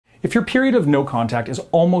If your period of no contact is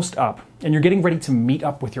almost up and you're getting ready to meet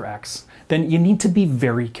up with your ex, then you need to be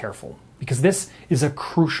very careful because this is a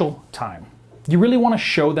crucial time. You really want to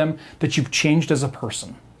show them that you've changed as a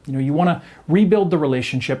person. You want to rebuild the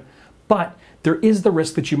relationship, but there is the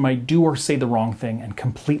risk that you might do or say the wrong thing and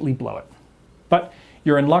completely blow it. But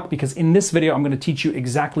you're in luck because in this video, I'm going to teach you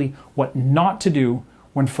exactly what not to do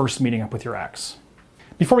when first meeting up with your ex.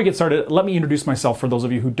 Before we get started, let me introduce myself for those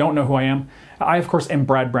of you who don't know who I am. I, of course, am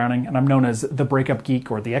Brad Browning, and I'm known as the Breakup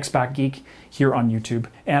Geek or the Ex-Back Geek here on YouTube.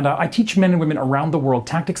 And I teach men and women around the world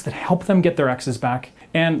tactics that help them get their exes back.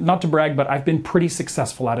 And not to brag, but I've been pretty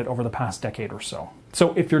successful at it over the past decade or so.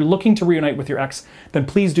 So if you're looking to reunite with your ex, then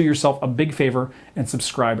please do yourself a big favor and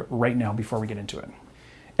subscribe right now before we get into it.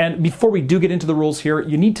 And before we do get into the rules here,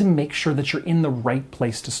 you need to make sure that you're in the right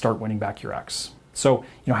place to start winning back your ex. So,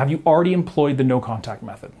 have you already employed the no contact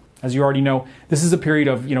method? As you already know, this is a period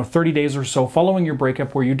of, 30 days or so following your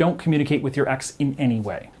breakup where you don't communicate with your ex in any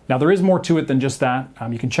way. Now, there is more to it than just that.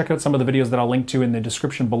 You can check out some of the videos that I'll link to in the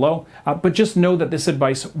description below, but just know that this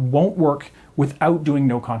advice won't work without doing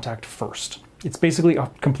no contact first. It's basically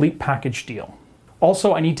a complete package deal.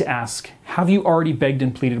 Also, I need to ask, have you already begged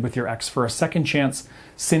and pleaded with your ex for a second chance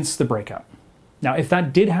since the breakup? Now, if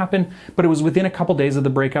that did happen, but it was within a couple days of the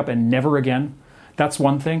breakup and never again, that's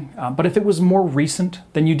one thing. But if it was more recent,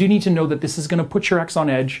 then you do need to know that this is going to put your ex on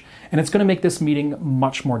edge and it's going to make this meeting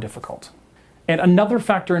much more difficult. And another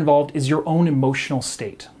factor involved is your own emotional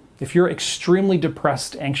state. If you're extremely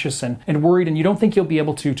depressed, anxious, and worried, and you don't think you'll be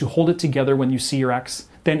able to hold it together when you see your ex,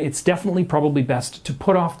 then it's definitely probably best to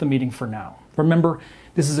put off the meeting for now. Remember,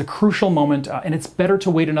 this is a crucial moment, and it's better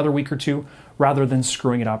to wait another week or two rather than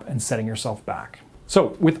screwing it up and setting yourself back.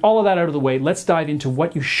 So with all of that out of the way, let's dive into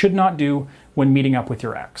what you should not do when meeting up with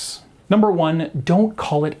your ex. Number one, don't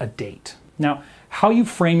call it a date. Now, how you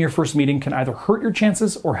frame your first meeting can either hurt your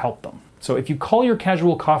chances or help them. So if you call your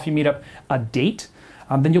casual coffee meetup a date,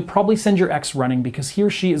 then you'll probably send your ex running because he or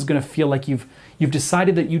she is going to feel like you've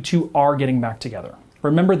decided that you two are getting back together.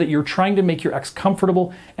 Remember that you're trying to make your ex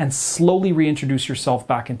comfortable and slowly reintroduce yourself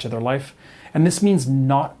back into their life, and this means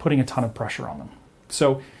not putting a ton of pressure on them.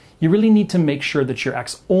 So you really need to make sure that your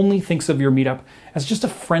ex only thinks of your meetup as just a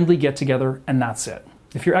friendly get-together, and that's it.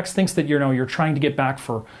 If your ex thinks that you're trying to get back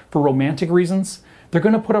for romantic reasons, they're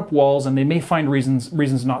going to put up walls and they may find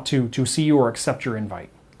reasons not to see you or accept your invite.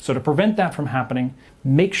 So to prevent that from happening,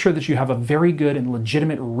 make sure that you have a very good and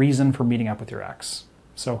legitimate reason for meeting up with your ex.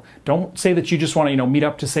 So don't say that you just want to meet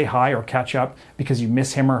up to say hi or catch up because you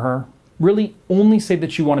miss him or her. Really only say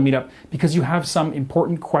that you want to meet up because you have some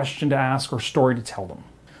important question to ask or story to tell them.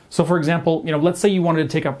 So for example, let's say you wanted to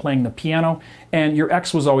take up playing the piano and your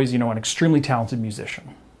ex was always, an extremely talented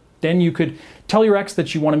musician. Then you could tell your ex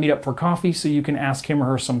that you want to meet up for coffee so you can ask him or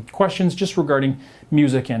her some questions just regarding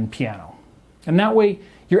music and piano. And that way,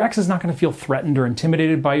 your ex is not going to feel threatened or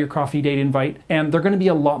intimidated by your coffee date invite, and they're going to be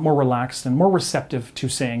a lot more relaxed and more receptive to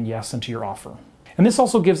saying yes and to your offer. And this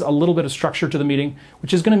also gives a little bit of structure to the meeting,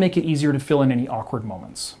 which is going to make it easier to fill in any awkward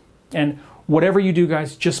moments. And whatever you do,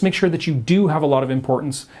 guys, just make sure that you do have a lot of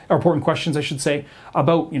important questions, I should say,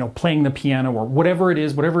 about, playing the piano or whatever it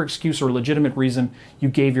is, whatever excuse or legitimate reason you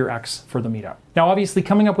gave your ex for the meetup. Now, obviously,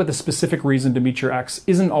 coming up with a specific reason to meet your ex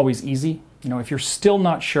isn't always easy. If you're still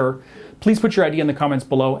not sure, please put your idea in the comments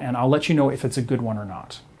below and I'll let you know if it's a good one or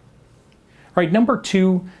not. All right, number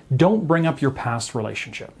two, don't bring up your past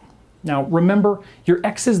relationship. Now, remember, your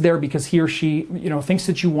ex is there because he or she, thinks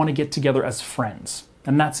that you want to get together as friends,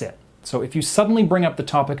 and that's it. So if you suddenly bring up the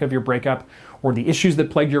topic of your breakup or the issues that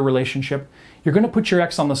plagued your relationship, you're going to put your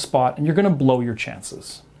ex on the spot and you're going to blow your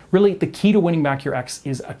chances. Really, the key to winning back your ex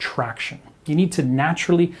is attraction. You need to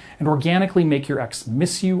naturally and organically make your ex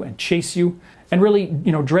miss you and chase you. And really,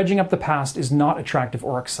 dredging up the past is not attractive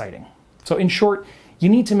or exciting. So in short, you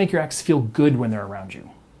need to make your ex feel good when they're around you.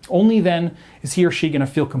 Only then is he or she going to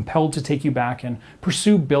feel compelled to take you back and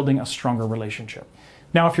pursue building a stronger relationship.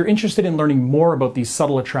 Now, if you're interested in learning more about these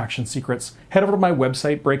subtle attraction secrets, head over to my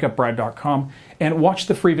website, breakupbrad.com, and watch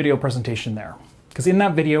the free video presentation there. Because in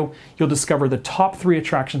that video, you'll discover the top 3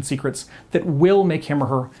 attraction secrets that will make him or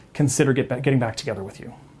her consider getting back together with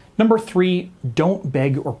you. Number 3, don't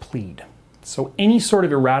beg or plead. So any sort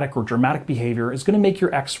of erratic or dramatic behavior is going to make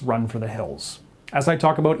your ex run for the hills. As I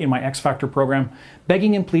talk about in my X Factor program,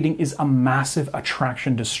 begging and pleading is a massive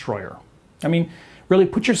attraction destroyer. I mean, really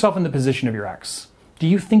put yourself in the position of your ex. Do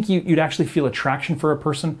you think you'd actually feel attraction for a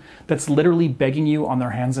person that's literally begging you on their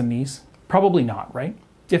hands and knees? Probably not, right?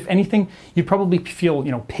 If anything, you'd probably feel,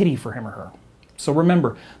 pity for him or her. So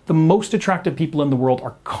remember, the most attractive people in the world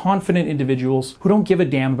are confident individuals who don't give a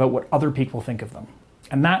damn about what other people think of them.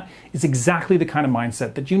 And that is exactly the kind of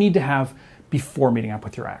mindset that you need to have before meeting up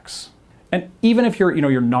with your ex. And even if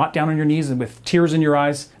you're not down on your knees and with tears in your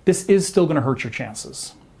eyes, this is still going to hurt your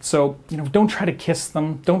chances. So, don't try to kiss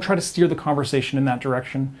them. Don't try to steer the conversation in that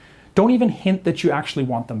direction. Don't even hint that you actually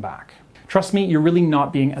want them back. Trust me, you're really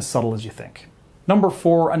not being as subtle as you think. Number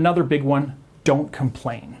 4, another big one, don't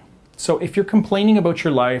complain. So if you're complaining about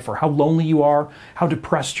your life or how lonely you are, how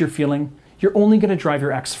depressed you're feeling, you're only going to drive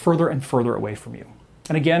your ex further and further away from you.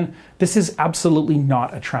 And again, this is absolutely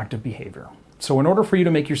not attractive behavior. So in order for you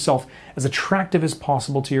to make yourself as attractive as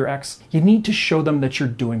possible to your ex, you need to show them that you're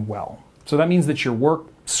doing well. So that means that your work,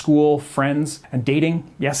 school, friends, and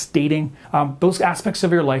dating, yes, dating, those aspects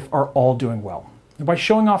of your life are all doing well. And by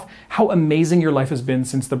showing off how amazing your life has been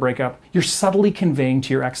since the breakup, you're subtly conveying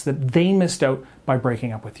to your ex that they missed out by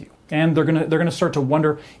breaking up with you. And they're gonna start to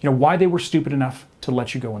wonder, why they were stupid enough to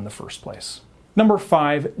let you go in the first place. Number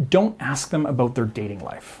 5, don't ask them about their dating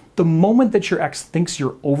life. The moment that your ex thinks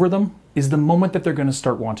you're over them is the moment that they're gonna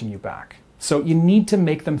start wanting you back. So you need to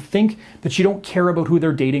make them think that you don't care about who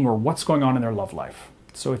they're dating or what's going on in their love life.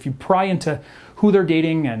 So if you pry into who they're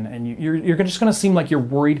dating and you're just going to seem like you're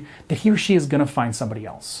worried that he or she is going to find somebody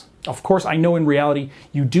else. Of course, I know in reality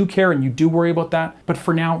you do care and you do worry about that, but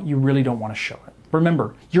for now you really don't want to show it.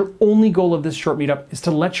 Remember, your only goal of this short meetup is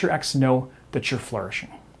to let your ex know that you're flourishing.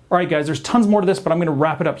 All right, guys, there's tons more to this, but I'm going to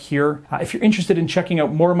wrap it up here. If you're interested in checking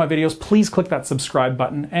out more of my videos, please click that subscribe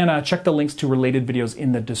button and check the links to related videos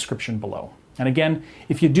in the description below. And again,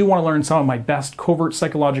 if you do want to learn some of my best covert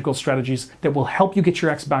psychological strategies that will help you get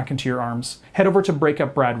your ex back into your arms, head over to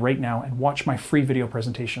Breakup Brad right now and watch my free video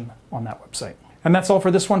presentation on that website. And that's all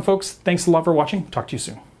for this one, folks. Thanks a lot for watching. Talk to you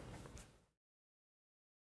soon.